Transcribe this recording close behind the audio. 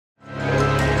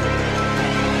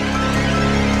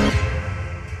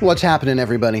What's happening,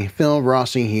 everybody? Phil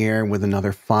Rossi here with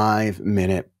another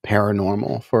 5-Minute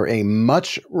Paranormal for a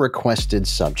much requested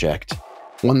subject.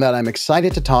 One that I'm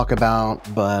excited to talk about,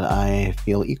 but I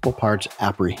feel equal parts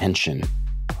apprehension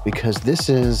because this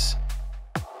is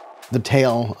the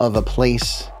tale of a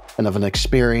place and of an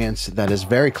experience that is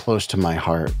very close to my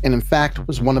heart. And in fact,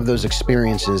 was one of those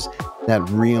experiences that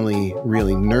really,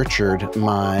 really nurtured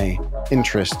my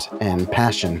interest and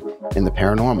passion in the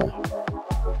paranormal.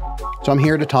 So I'm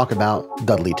here to talk about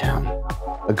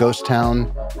Dudleytown, a ghost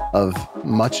town of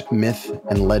much myth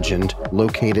and legend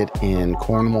located in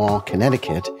Cornwall,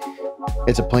 Connecticut.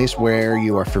 It's a place where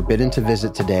you are forbidden to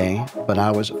visit today, but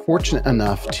I was fortunate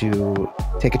enough to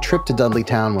take a trip to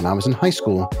Dudleytown when I was in high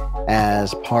school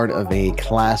as part of a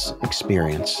class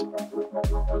experience.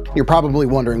 You're probably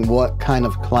wondering what kind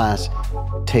of class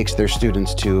takes their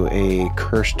students to a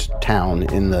cursed town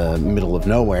in the middle of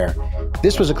nowhere.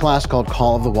 This was a class called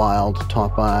Call of the Wild,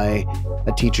 taught by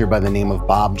a teacher by the name of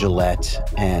Bob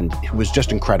Gillette, and who was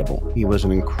just incredible. He was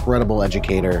an incredible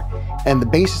educator, and the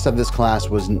basis of this class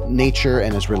was nature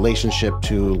and its relationship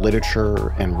to literature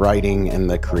and writing and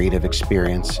the creative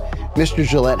experience. Mr.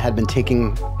 Gillette had been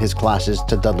taking his classes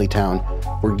to Dudleytown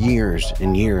for years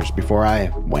and years before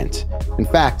I went. In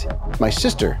fact, my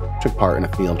sister took part in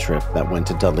a field trip that went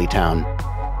to Dudleytown,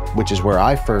 which is where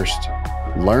I first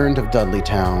learned of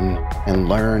Dudleytown and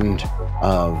learned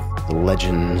of the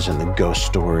legends and the ghost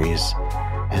stories.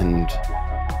 And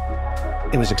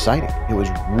it was exciting. It was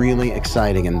really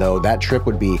exciting. And though that trip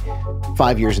would be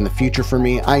 5 years in the future for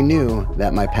me, I knew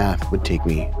that my path would take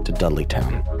me to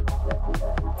Dudleytown.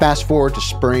 Fast forward to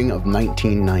spring of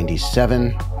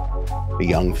 1997. A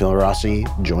young Phil Rossi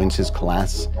joins his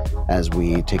class as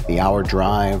we take the hour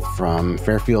drive from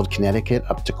Fairfield, Connecticut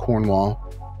up to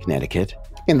Cornwall, Connecticut.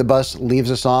 And the bus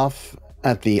leaves us off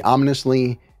at the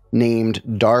ominously named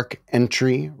Dark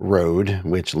Entry Road,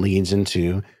 which leads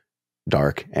into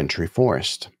Dark Entry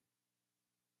Forest.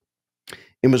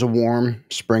 It was a warm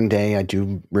spring day. I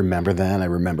do remember that. I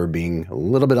remember being a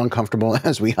little bit uncomfortable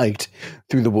as we hiked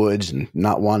through the woods and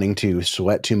not wanting to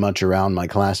sweat too much around my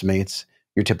classmates,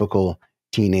 your typical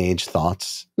teenage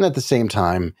thoughts. And at the same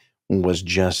time, was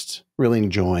just really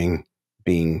enjoying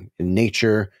being in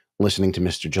nature, listening to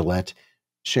Mr. Gillette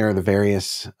share the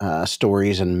various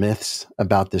stories and myths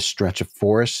about this stretch of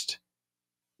forest.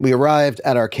 We arrived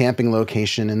at our camping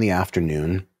location in the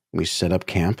afternoon. We set up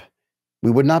camp.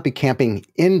 We would not be camping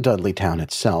in Dudleytown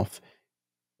itself.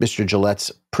 Mr.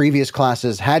 Gillette's previous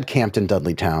classes had camped in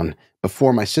Dudleytown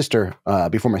before my sister's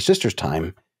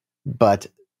time, but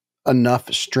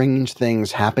enough strange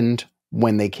things happened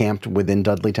when they camped within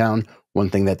Dudleytown. One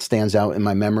thing that stands out in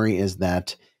my memory is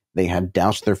that they had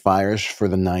doused their fires for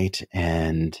the night,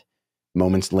 and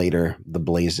moments later, the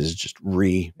blazes just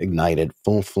reignited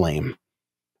full flame.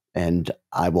 And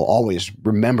I will always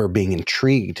remember being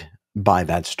intrigued by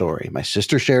that story. My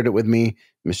sister shared it with me.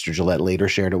 Mr. Gillette later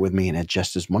shared it with me, and it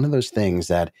just is one of those things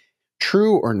that,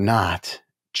 true or not,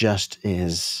 just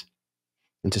is,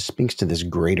 it just speaks to this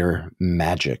greater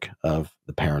magic of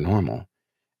the paranormal.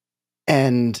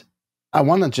 And I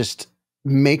want to just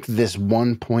make this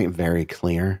one point very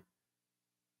clear.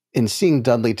 In seeing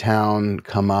Dudleytown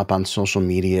come up on social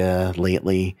media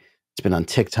lately, it's been on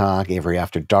TikTok. Avery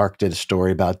After Dark did a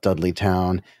story about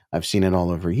Dudleytown. I've seen it all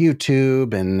over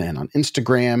YouTube and on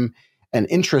Instagram. And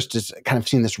interest is kind of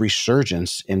seen this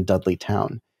resurgence in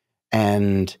Dudleytown.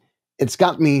 And it's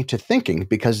got me to thinking,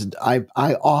 because I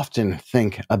often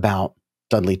think about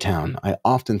Dudleytown. I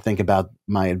often think about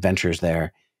my adventures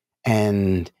there.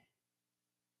 And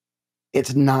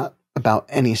it's not about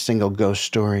any single ghost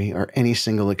story or any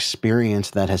single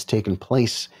experience that has taken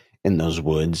place in those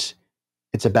woods.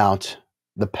 It's about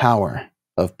the power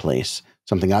of place,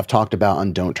 something I've talked about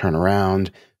on Don't Turn Around,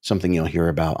 something you'll hear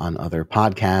about on other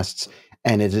podcasts.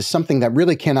 And it is something that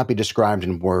really cannot be described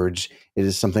in words. It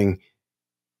is something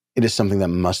that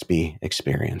must be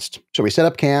experienced. So we set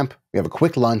up camp, we have a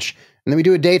quick lunch, and then we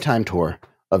do a daytime tour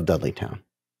of Dudleytown.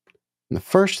 And the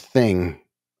first thing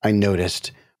I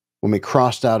noticed when we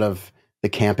crossed out of the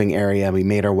camping area, we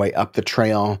made our way up the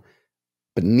trail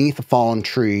beneath a fallen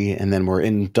tree, and then we're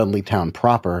in Dudleytown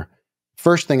proper.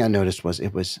 First thing I noticed was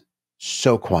it was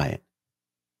so quiet.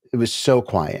 It was so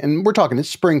quiet. And we're talking, it's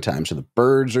springtime, so the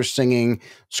birds are singing,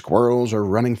 squirrels are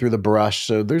running through the brush.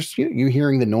 So there's you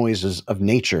hearing the noises of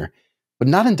nature, but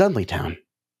not in Dudleytown.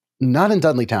 Not in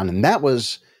Dudleytown. And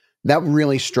that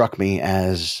really struck me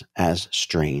as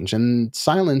strange. And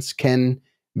silence can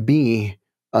be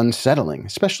unsettling,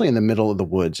 especially in the middle of the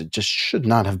woods. It just should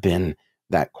not have been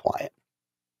that quiet.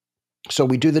 So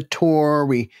we do the tour.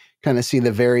 We kind of see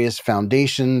the various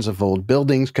foundations of old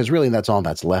buildings, because really that's all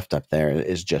that's left up there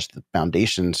is just the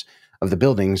foundations of the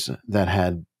buildings that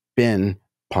had been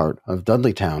part of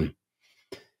Dudleytown.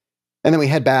 And then we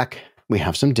head back. We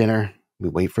have some dinner. We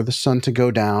wait for the sun to go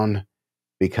down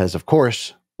because, of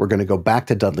course, we're going to go back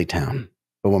to Dudleytown.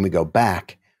 But when we go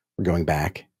back, we're going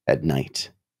back at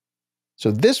night. So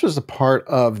this was a part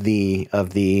of the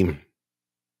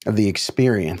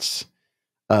experience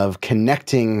of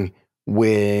connecting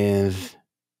with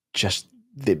just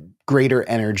the greater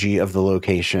energy of the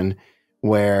location,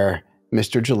 where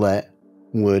Mr. Gillette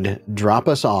would drop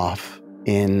us off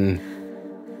in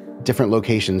different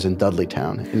locations in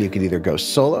Dudleytown. And you could either go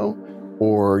solo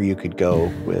or you could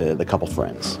go with a couple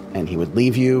friends. And he would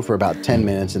leave you for about 10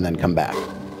 minutes and then come back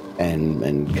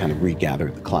and kind of regather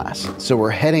the class. So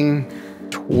we're heading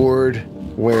toward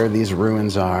where these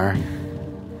ruins are,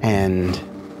 and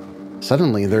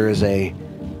suddenly there is a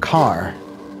car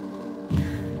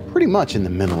pretty much in the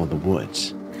middle of the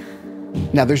woods.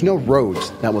 Now, there's no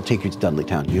roads that will take you to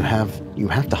Dudleytown. You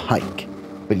have to hike.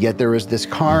 But yet there is this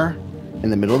car in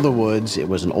the middle of the woods. It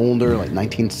was an older, like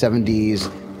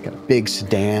 1970s, got a big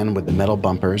sedan with the metal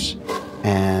bumpers.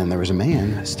 And there was a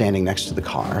man standing next to the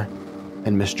car.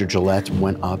 And Mr. Gillette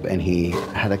went up and he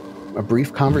had a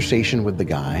brief conversation with the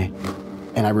guy.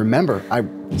 And I remember,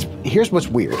 here's what's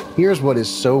weird. Here's what is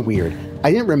so weird.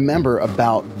 I didn't remember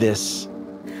about this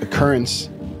occurrence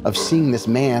of seeing this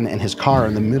man and his car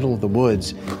in the middle of the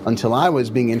woods until I was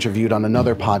being interviewed on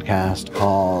another podcast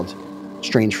called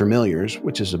Strange Familiars,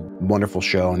 which is a wonderful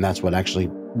show. And that's what actually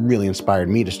really inspired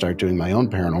me to start doing my own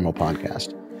paranormal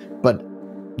podcast. But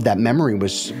that memory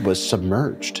was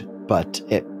submerged. But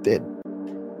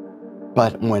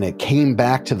but when it came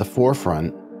back to the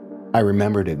forefront, I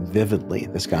remembered it vividly.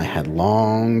 This guy had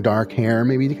long, dark hair,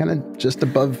 maybe kind of just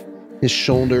above his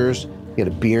shoulders. He had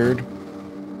a beard.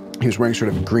 He was wearing sort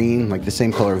of green, like the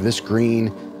same color of this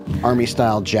green,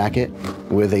 army-style jacket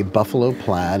with a buffalo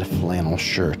plaid flannel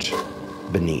shirt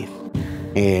beneath.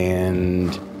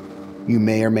 And you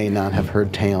may or may not have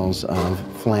heard tales of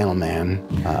Flannel Man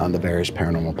on the various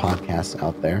paranormal podcasts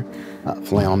out there.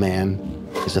 Flannel Man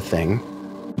is a thing,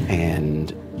 and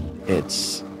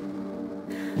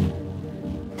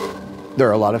there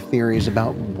are a lot of theories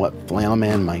about what Flannel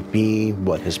Man might be,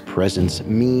 what his presence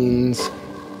means,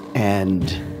 and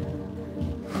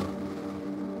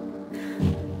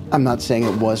I'm not saying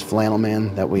it was Flannel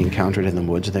Man that we encountered in the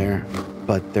woods there,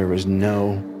 but there was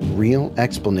no real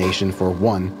explanation for,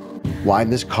 one, why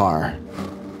this car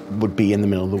would be in the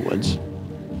middle of the woods,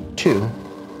 two,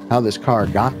 how this car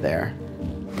got there,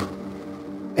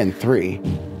 and three,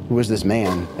 who was this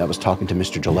man that was talking to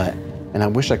Mr. Gillette. And I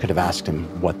wish I could have asked him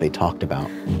what they talked about.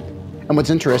 And what's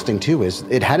interesting too is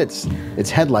it had its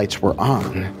headlights were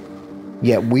on,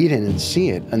 yet we didn't see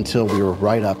it until we were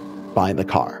right up by the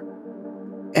car.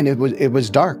 And it was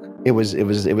dark. It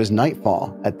was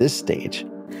nightfall at this stage.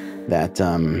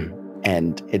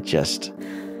 And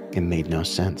it made no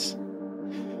sense.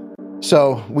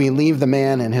 So we leave the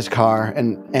man in his car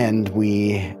and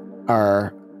we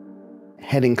are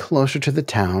heading closer to the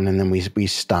town, and then we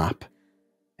stop.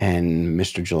 And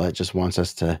Mr. Gillette just wants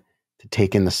us to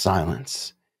take in the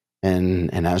silence.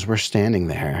 And as we're standing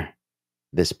there,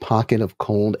 this pocket of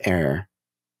cold air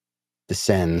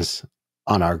descends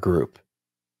on our group.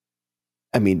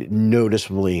 I mean,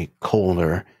 noticeably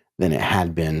colder than it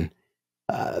had been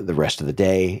the rest of the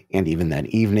day, and even that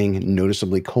evening,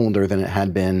 noticeably colder than it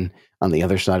had been on the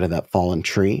other side of that fallen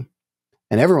tree.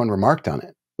 And everyone remarked on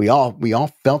it. We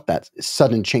all felt that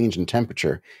sudden change in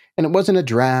temperature. And it wasn't a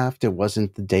draft. It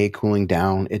wasn't the day cooling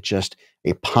down. It just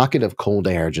a pocket of cold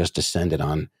air just descended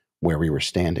on where we were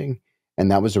standing.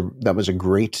 And that was a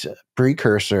great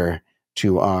precursor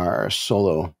to our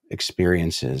solo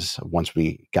experiences once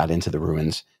we got into the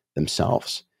ruins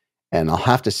themselves. And I'll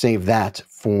have to save that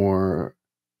for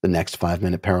the next 5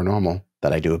 Minute Paranormal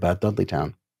that I do about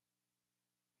Dudleytown.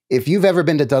 If you've ever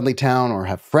been to Dudleytown or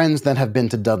have friends that have been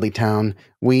to Dudleytown,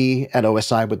 we at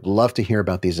OSI would love to hear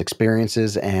about these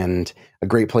experiences, and a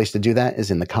great place to do that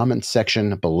is in the comments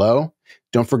section below.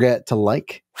 Don't forget to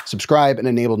like, subscribe, and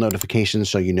enable notifications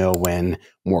so you know when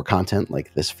more content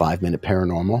like this 5 Minute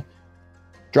Paranormal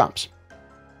drops.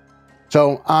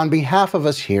 So on behalf of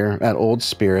us here at Old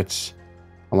Spirits,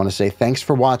 I want to say thanks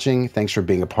for watching. Thanks for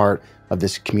being a part of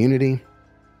this community.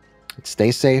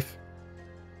 Stay safe,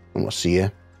 and we'll see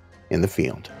you in the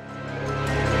field.